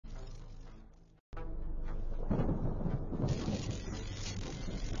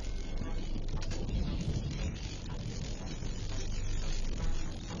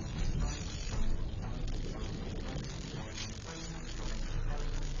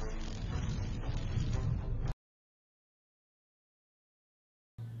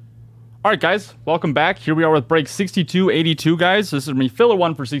All right, guys, welcome back. Here we are with break 6282, guys. This is going to be filler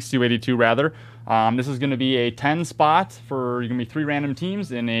one for 6282, rather. This is going to be a 10 spot for going to be 3 random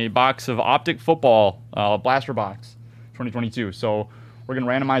teams in a box of Optic football blaster box 2022. So we're going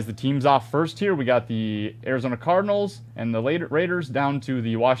to randomize the teams off first here. We got the Arizona Cardinals and the Raiders down to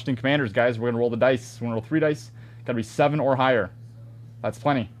the Washington Commanders, guys. We're going to roll the dice. We're going to roll 3 dice. Got to be 7 or higher. That's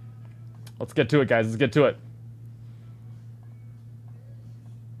plenty. Let's get to it, guys. Let's get to it.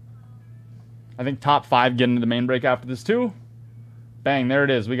 I think top 5 get into the main break after this too. Bang, there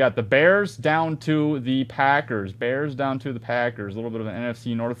it is. We got the Bears down to the Packers. Bears down to the Packers. A little bit of an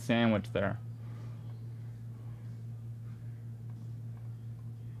NFC North sandwich there.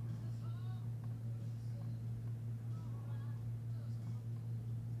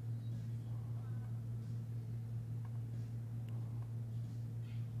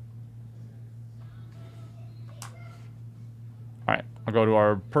 I'll go to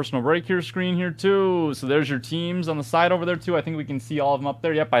our personal break here screen here too. So there's your teams on the side over there too. I think we can see all of them up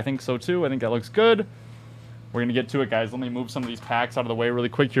there. Yep, I think so too. I think that looks good. We're going to get to it, guys. Let me move some of these packs out of the way really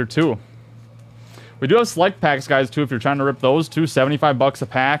quick here too. We do have select packs, guys, too, if you're trying to rip those too. 75 bucks a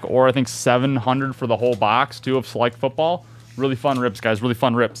pack, or I think 700 for the whole box too of select football. Really fun rips, guys. Really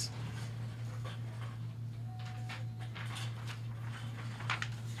fun rips.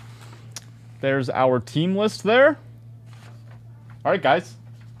 There's our team list there. All right, guys.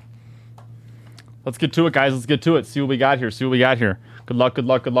 Let's get to it, guys. Let's get to it. See what we got here. See what we got here. Good luck, good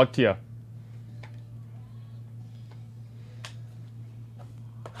luck, good luck to you.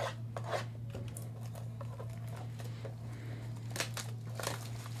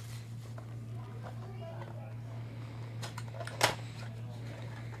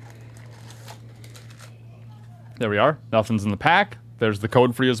 There we are. Nothing's in the pack. There's the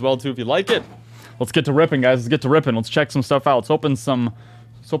code for you as well, too, if you like it. Let's get to ripping, guys. Let's get to ripping. Let's check some stuff out. Let's open some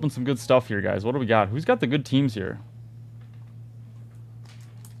good stuff here, guys. What do we got? Who's got the good teams here?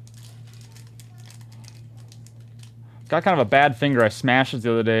 Got kind of a bad finger. I smashed it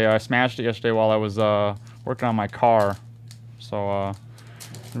the other day. I smashed it yesterday while I was working on my car. So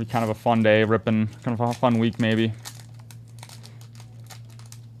it'll be kind of a fun day, ripping. Kind of a fun week, maybe.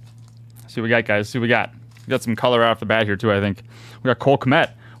 See what we got, guys. See what we got. We got some color right off the bat here, too, I think. We got Cole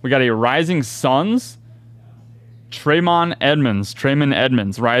Kmet. We got a Rising Suns, Trayvon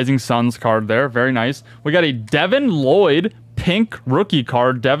Edmonds, Rising Suns card there. Very nice. We got a Devin Lloyd pink rookie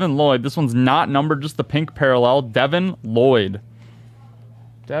card. Devin Lloyd. This one's not numbered, just the pink parallel. Devin Lloyd.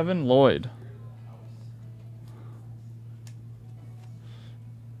 Devin Lloyd.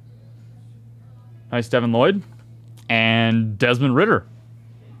 Nice Devin Lloyd. And Desmond Ridder.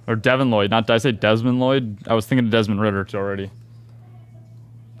 Or Devin Lloyd. Not, did I say Desmond Lloyd? I was thinking of Desmond Ridder already.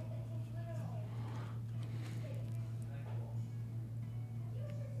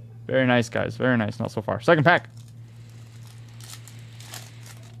 Very nice, guys. Very nice. Not so far. Second pack.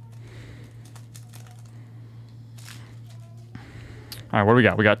 All right, what do we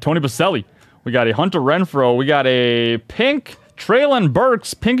got? We got Tony Baselli. We got a Hunter Renfrow. We got a pink Traylon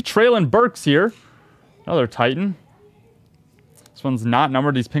Burks. Pink Traylon Burks here. Another Titan. This one's not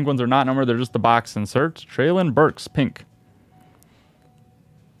numbered. These pink ones are not numbered. They're just the box insert. Traylon Burks, pink.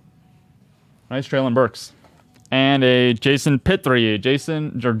 Nice Traylon Burks. And a Jason Pitre.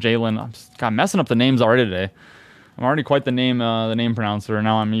 Jalen. I'm messing up the names already today. I'm already quite the name pronouncer, and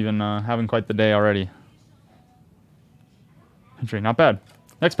now I'm even having quite the day already. Entry, not bad.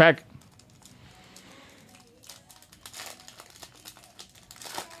 Next pack.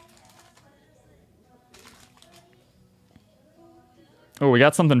 Oh, we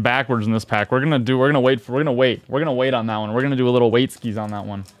got something backwards in this pack. We're gonna wait on that one. We're gonna do a little wait skis on that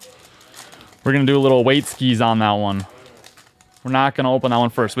one. We're going to do a little weight skis on that one. We're not going to open that one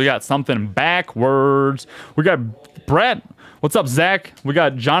first. We got something backwards. We got Brett. What's up, Zach? We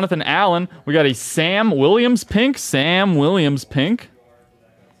got Jonathan Allen. We got a Sam Williams pink. Sam Williams pink.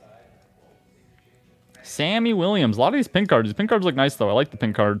 Sammy Williams. A lot of these pink cards. These pink cards look nice, though. I like the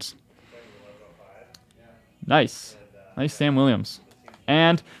pink cards. Nice. Nice Sam Williams.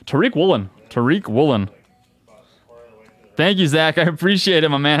 And Tariq Woolen. Tariq Woolen. Thank you, Zach. I appreciate it,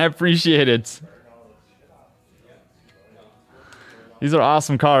 my man. I appreciate it. These are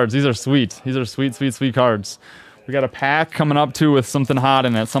awesome cards. These are sweet. These are sweet, sweet, sweet cards. We got a pack coming up, too, with something hot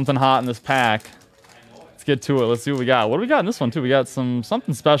in it. Something hot in this pack. Let's get to it. Let's see what we got. What do we got in this one, too? We got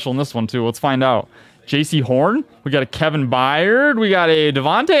something special in this one, too. Let's find out. J.C. Horn. We got a Kevin Byard. We got a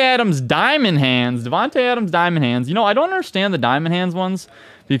Devontae Adams Diamond Hands. Devontae Adams Diamond Hands. You know, I don't understand the Diamond Hands ones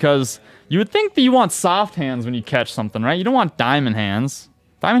because you would think that you want soft hands when you catch something, right? You don't want diamond hands.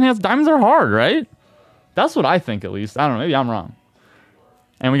 Diamonds are hard, right? That's what I think, at least. I don't know. Maybe I'm wrong.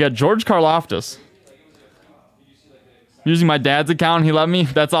 And we got George Karlaftis. Using my dad's account, he let me.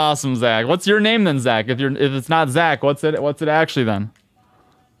 That's awesome, Zach. What's your name then, Zach? If it's not Zach, what's it actually then?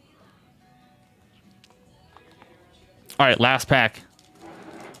 All right, last pack.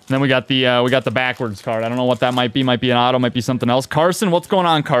 And then we got the backwards card. I don't know what that might be. Might be an auto. Might be something else. Carson, what's going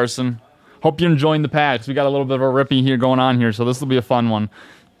on, Carson? Hope you're enjoying the packs. We got a little bit of a rippy here going on here, so this will be a fun one.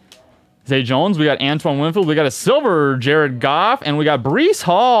 Zay Jones, we got Antoine Winfield, we got a silver Jared Goff, and we got Breece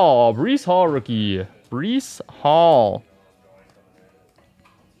Hall. Breece Hall rookie. Breece Hall.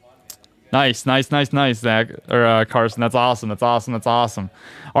 Nice, Zach, or Carson. That's awesome.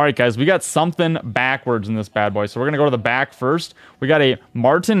 All right, guys, we got something backwards in this bad boy. So we're going to go to the back first. We got a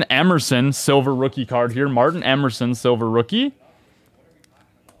Martin Emerson silver rookie card here. Martin Emerson silver rookie.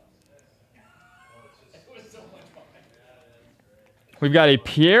 We've got a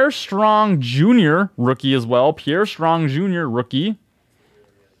Pierre Strong Jr. rookie as well. Pierre Strong Jr. rookie.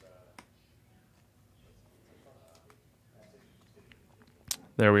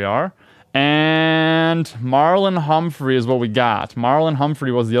 There we are. And Marlon Humphrey is what we got. Marlon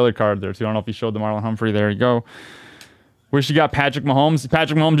Humphrey was the other card there, too. I don't know if he showed the Marlon Humphrey. There you go. Wish you got Patrick Mahomes.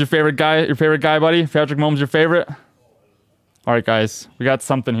 Patrick Mahomes, your favorite guy, buddy? Patrick Mahomes, your favorite? All right, guys. We got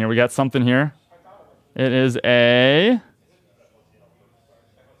something here. It is a...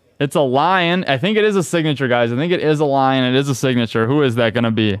 It's a lion. I think it is a signature, guys. I think it is a lion. It is a signature. Who is that going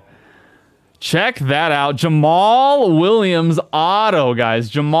to be? Check that out. Jamal Williams auto, guys.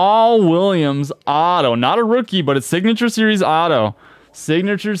 Jamal Williams auto. Not a rookie, but it's Signature Series auto.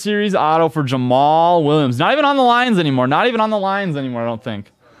 Signature Series auto for Jamal Williams. Not even on the Lions anymore. I don't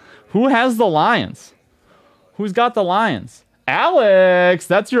think. Who has the Lions? Who's got the Lions? Alex,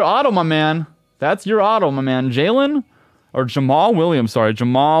 that's your auto, my man. Jalen or Jamal Williams. Sorry,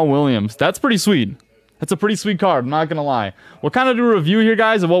 Jamal Williams. That's pretty sweet. That's a pretty sweet card, I'm not going to lie. We'll kind of do a review here,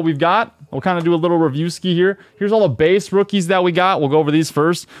 guys, of what we've got. We'll kind of do a little review ski here. Here's all the base rookies that we got. We'll go over these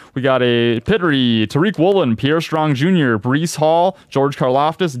first. We got a Pittery, Tariq Woolen, Pierre Strong Jr., Breece Hall, George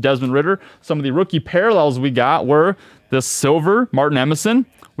Karlaftis, Desmond Ridder. Some of the rookie parallels we got were the silver, Martin Emerson.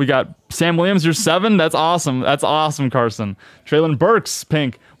 We got Sam Williams, your 7. That's awesome. That's awesome, Carson. Traylon Burks,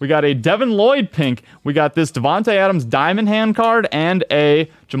 pink. We got a Devin Lloyd, pink. We got this Devontae Adams diamond hand card and a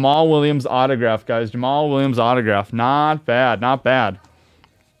Jamal Williams autograph, guys. Jamal Williams autograph. Not bad.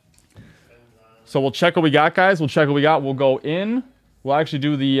 So we'll check what we got, guys. We'll go in. We'll actually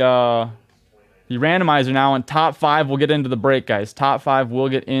do the randomizer now, and top 5 we'll get into the break, guys. Top 5 we'll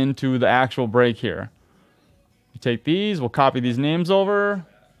get into the actual break here. You take these. We'll copy these names over.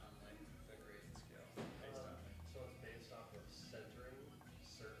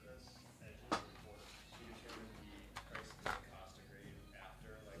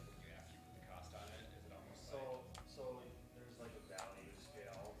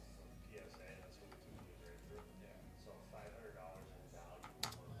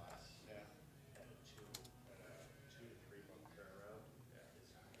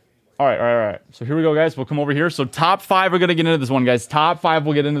 All right. So here we go, guys. We'll come over here. So top 5 are going to get into this one, guys. Top 5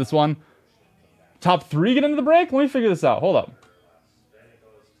 will get into this one. Top 3 get into the break? Let me figure this out. Hold up.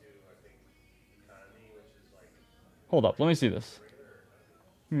 Let me see this.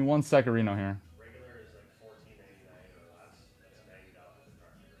 Give me 1 second, Reno, here.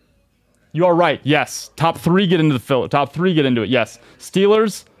 You are right. Yes. Top 3 get into the fill. Top 3 get into it. Yes.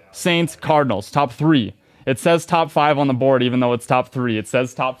 Steelers, Saints, Cardinals. Top 3. It says top 5 on the board, even though it's top 3. It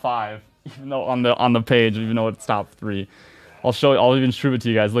says top 5, even though on the page, even though it's top 3. I'll show you. I'll even prove it to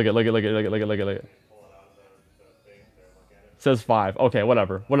you guys. Look at. It says 5. Okay,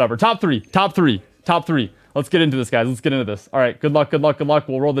 whatever. Top 3. Let's get into this, guys. All right. Good luck.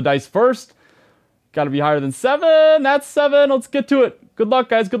 We'll roll the dice first. Got to be higher than 7. That's 7. Let's get to it. Good luck,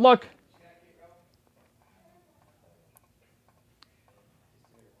 guys. Good luck.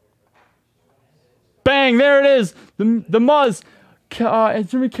 Bang! There it is. The Muzz.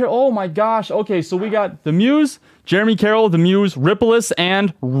 Jeremy Carroll. Oh my gosh. Okay, so we got the Muse, Jeremy Carroll, the Muse, Rippleless,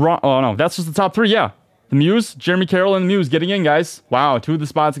 and oh no, that's just the top 3. Yeah, the Muse, Jeremy Carroll, and the Muse getting in, guys. Wow, 2 of the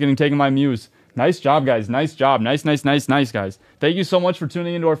spots getting taken by Muse. Nice job, guys. Nice job. Nice, guys. Thank you so much for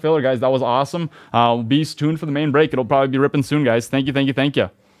tuning into our filler, guys. That was awesome. Be tuned for the main break. It'll probably be ripping soon, guys. Thank you.